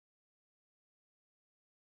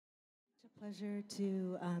Pleasure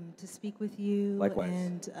to speak with you. Likewise.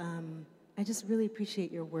 And I just really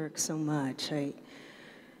appreciate your work so much. I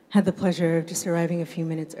had the pleasure of just arriving a few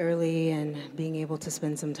minutes early and being able to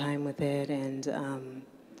spend some time with it. And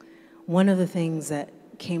one of the things that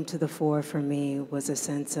came to the fore for me was a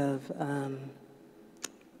sense of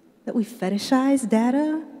that we fetishize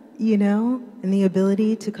data, you know, and the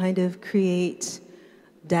ability to kind of create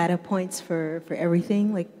data points for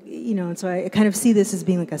everything, like, you know, and so I kind of see this as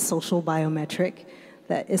being like a social biometric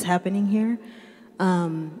that is happening here.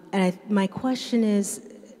 My question is,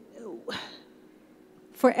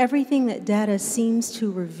 for everything that data seems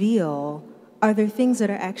to reveal, are there things that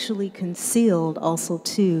are actually concealed also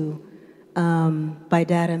too by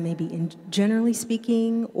data, maybe generally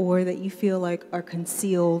speaking, or that you feel like are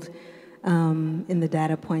concealed in the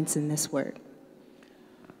data points in this work?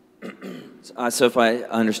 So if I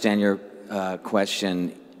understand your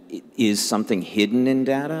question, is something hidden in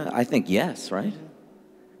data? I think yes, right?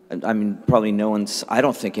 I mean, probably no one's, I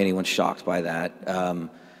don't think anyone's shocked by that.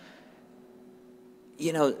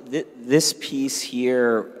 You know, this piece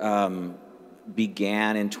here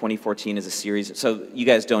began in 2014 as a series. So you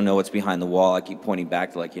guys don't know what's behind the wall. I keep pointing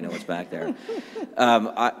back to like, you know what's back there.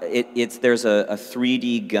 There's a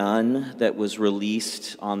 3D gun that was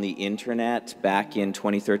released on the internet back in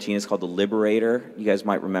 2013. It's called the Liberator. You guys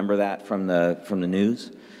might remember that from the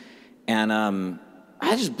news. And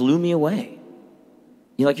that just blew me away.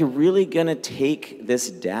 You're really gonna take this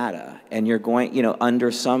data and you're going, you know,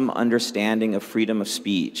 under some understanding of freedom of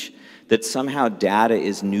speech, that somehow data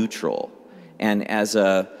is neutral. And as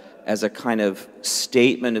a kind of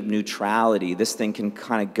statement of neutrality, this thing can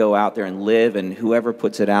kind of go out there and live, and whoever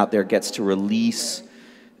puts it out there gets to release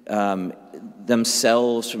absolve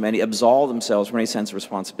themselves from any sense of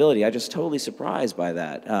responsibility. I'm just totally surprised by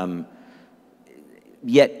that.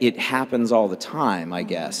 Yet it happens all the time, I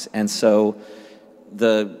guess. And so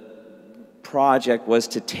the project was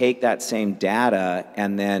to take that same data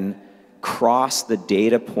and then cross the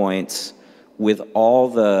data points with all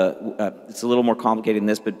the, it's a little more complicated than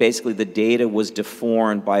this, but basically the data was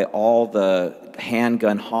deformed by all the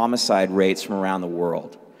handgun homicide rates from around the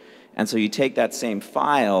world. And so you take that same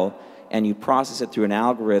file and you process it through an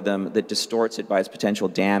algorithm that distorts it by its potential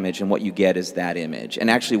damage, and what you get is that image. And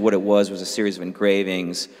actually what it was a series of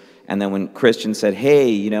engravings, and then when Christian said, hey,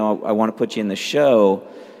 you know, I want to put you in the show,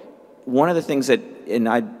 one of the things that, and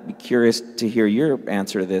I'd be curious to hear your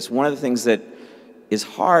answer to this, one of the things that is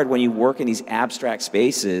hard when you work in these abstract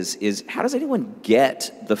spaces is, how does anyone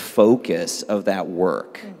get the focus of that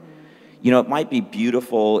work? Mm-hmm. You know, it might be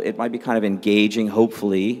beautiful, it might be kind of engaging,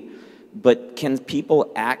 hopefully, but can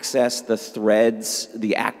people access the threads,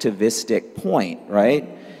 the activistic point, right?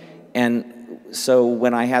 And so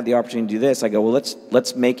when I had the opportunity to do this, I go, well,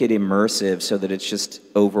 let's make it immersive so that it just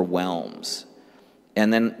overwhelms.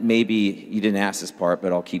 And then maybe, you didn't ask this part,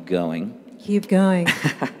 but I'll keep going. Keep going.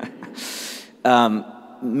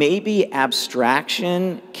 Maybe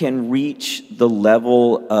abstraction can reach the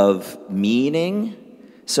level of meaning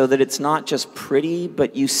so that it's not just pretty,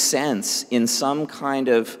 but you sense in some kind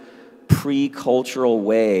of pre-cultural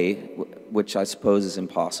way, which I suppose is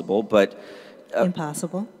impossible, but...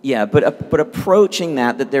 impossible? Yeah, but approaching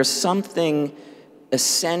that there's something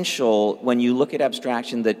essential when you look at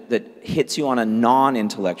abstraction that hits you on a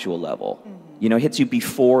non-intellectual level, mm-hmm. you know, hits you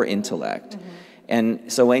before intellect. Mm-hmm.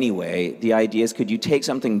 And so anyway, the idea is, could you take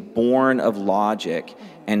something born of logic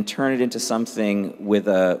and turn it into something with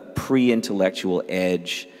a pre-intellectual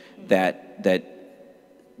edge that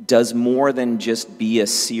does more than just be a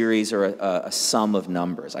series or a sum of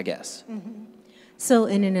numbers, I guess? Mm-hmm. So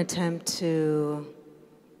in an attempt to...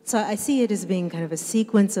 So I see it as being kind of a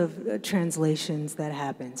sequence of translations that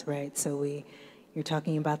happens, right? So you're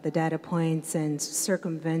talking about the data points and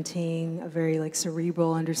circumventing a very like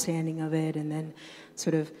cerebral understanding of it, and then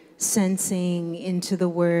sort of sensing into the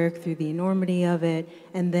work through the enormity of it,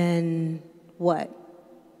 and then what?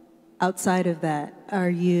 Outside of that, are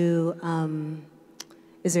you,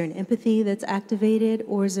 is there an empathy that's activated,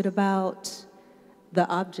 or is it about the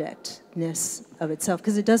objectness of itself?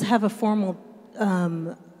 Because it does have a formal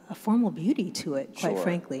beauty to it, quite Sure.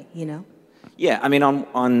 frankly, you know? Yeah, I mean,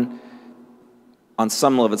 on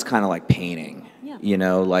some level, it's kind of like painting. Yeah. You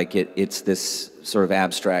know, like it's this sort of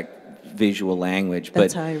abstract visual language.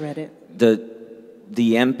 That's how I read it.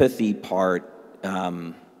 The empathy part,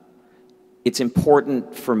 it's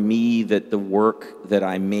important for me that the work that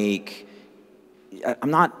I make,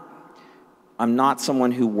 I'm not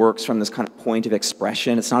someone who works from this kind of point of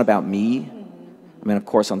expression. It's not about me. I mean, of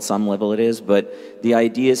course, on some level it is, but the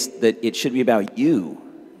idea is that it should be about you.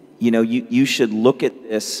 you know, you should look at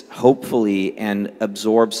this hopefully and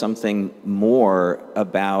absorb something more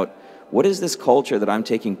about what is this culture that I'm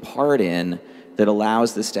taking part in that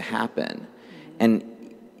allows this to happen. And,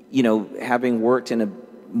 you know, having worked in a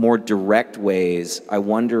more direct ways, I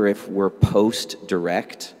wonder if we're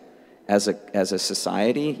post-direct as a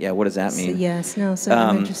society. Yeah, what does that mean? Yes, no, so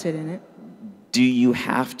I'm interested in it. Do you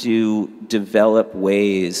have to develop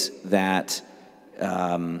ways that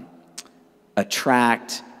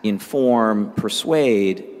attract, inform,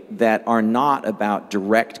 persuade that are not about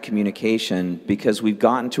direct communication, because we've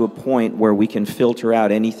gotten to a point where we can filter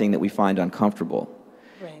out anything that we find uncomfortable.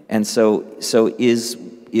 Right. And so is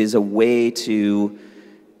a way to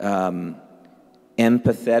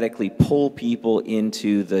empathetically pull people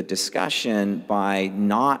into the discussion by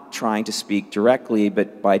not trying to speak directly,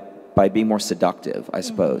 but by being more seductive, I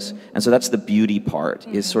suppose. And so that's the beauty part,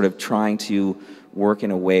 is sort of trying to work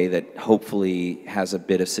in a way that hopefully has a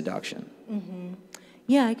bit of seduction.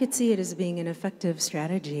 Yeah, I could see it as being an effective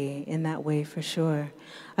strategy in that way, for sure.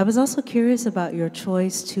 I was also curious about your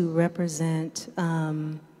choice to represent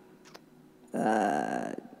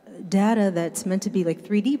data that's meant to be like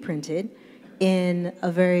 3D printed in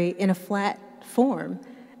a flat form.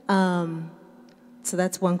 So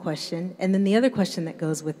that's one question. And then the other question that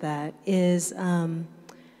goes with that is, I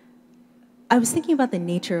was thinking about the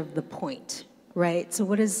nature of the point, right?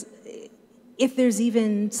 So if there's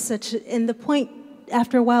even and the point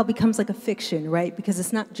after a while becomes like a fiction, right? Because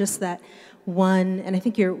it's not just that one, and I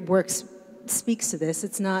think your work speaks to this,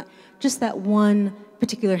 it's not just that one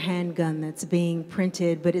particular handgun that's being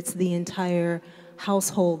printed, but it's the entire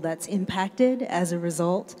household that's impacted as a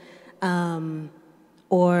result,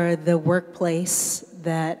 or the workplace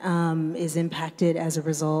that is impacted as a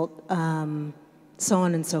result, so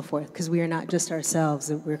on and so forth, because we are not just ourselves,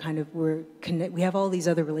 we have all these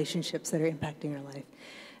other relationships that are impacting our life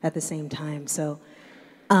at the same time. So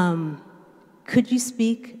could you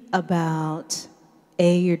speak about,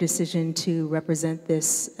 your decision to represent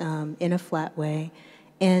this in a flat way,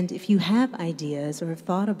 and if you have ideas or have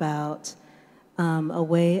thought about a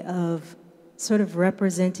way of sort of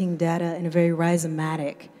representing data in a very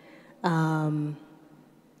rhizomatic,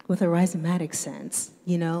 with a rhizomatic sense,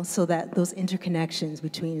 you know, so that those interconnections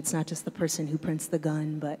between, it's not just the person who prints the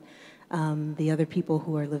gun, but the other people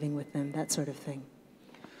who are living with them, that sort of thing.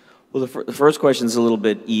 Well, the first question is a little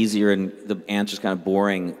bit easier, and the answer is kind of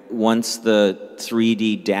boring. Once the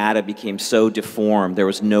 3D data became so deformed, there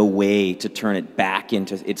was no way to turn it back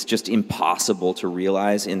into, it's just impossible to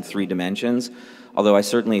realize in 3 dimensions. Although I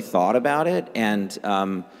certainly thought about it and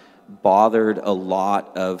bothered a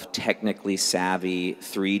lot of technically savvy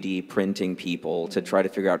 3D printing people to try to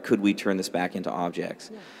figure out, could we turn this back into objects?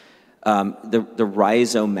 Yeah. The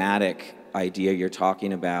rhizomatic idea you're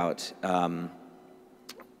talking about,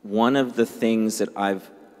 one of the things that I've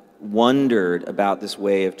wondered about this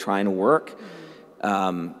way of trying to work,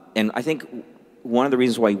 and I think one of the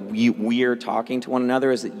reasons why we're talking to one another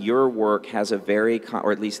is that your work has a very,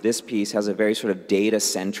 or at least this piece has a very sort of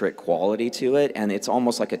data-centric quality to it, and it's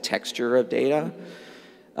almost like a texture of data.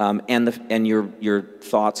 And your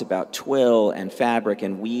thoughts about twill and fabric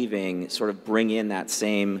and weaving sort of bring in that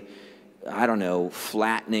same, I don't know,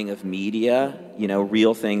 flattening of media, you know,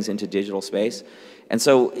 real things into digital space. And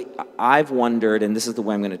so I've wondered, and this is the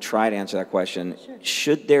way I'm going to try to answer that question, sure.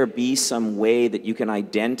 Should there be some way that you can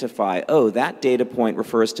identify, oh, that data point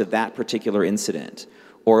refers to that particular incident,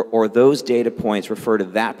 or those data points refer to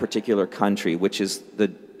that particular country, which is the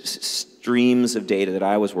streams of data that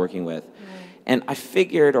I was working with. Right. And I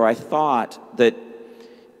figured, or I thought that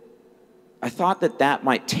that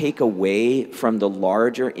might take away from the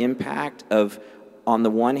larger impact of, on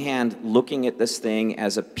the one hand, looking at this thing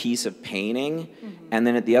as a piece of painting, and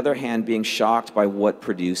then at the other hand, being shocked by what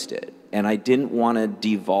produced it. And I didn't want to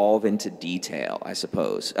devolve into detail, I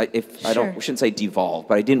suppose. I shouldn't say devolve,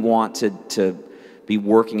 but I didn't want to be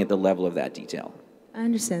working at the level of that detail. I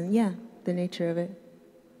understand, yeah, the nature of it.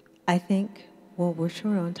 I think, well, we're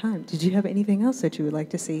short on time. Did you have anything else that you would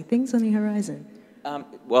like to see? Things on the horizon?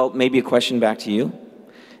 Well, maybe a question back to you.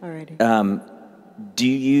 All righty. Do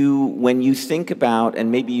you, when you think about,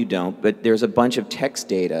 and maybe you don't, but there's a bunch of text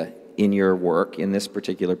data in your work, in this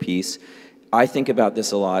particular piece. I think about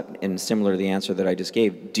this a lot, and similar to the answer that I just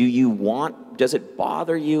gave. Does it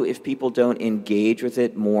bother you if people don't engage with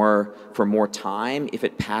it for more time, if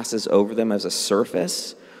it passes over them as a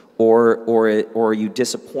surface? Or are you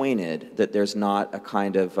disappointed that there's not a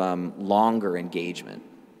kind of longer engagement?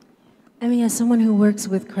 I mean, as someone who works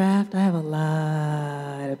with craft, I have a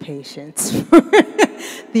lot of patience for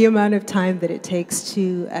the amount of time that it takes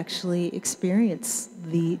to actually experience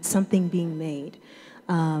something being made.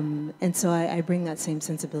 And so I bring that same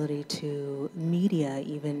sensibility to media,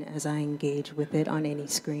 even as I engage with it on any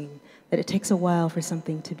screen, that it takes a while for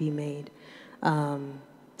something to be made.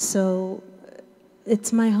 So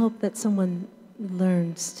it's my hope that someone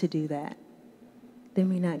learns to do that. They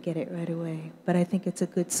may not get it right away, but I think it's a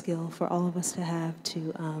good skill for all of us to have,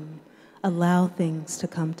 to allow things to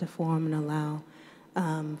come to form and allow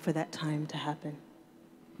for that time to happen.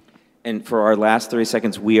 And for our last 30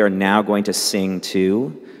 seconds, we are now going to sing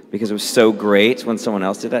too, because it was so great when someone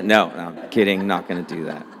else did that. No, I'm kidding, not going to do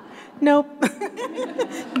that. Nope.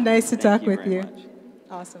 Nice to talk with you. Much.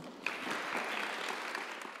 Awesome.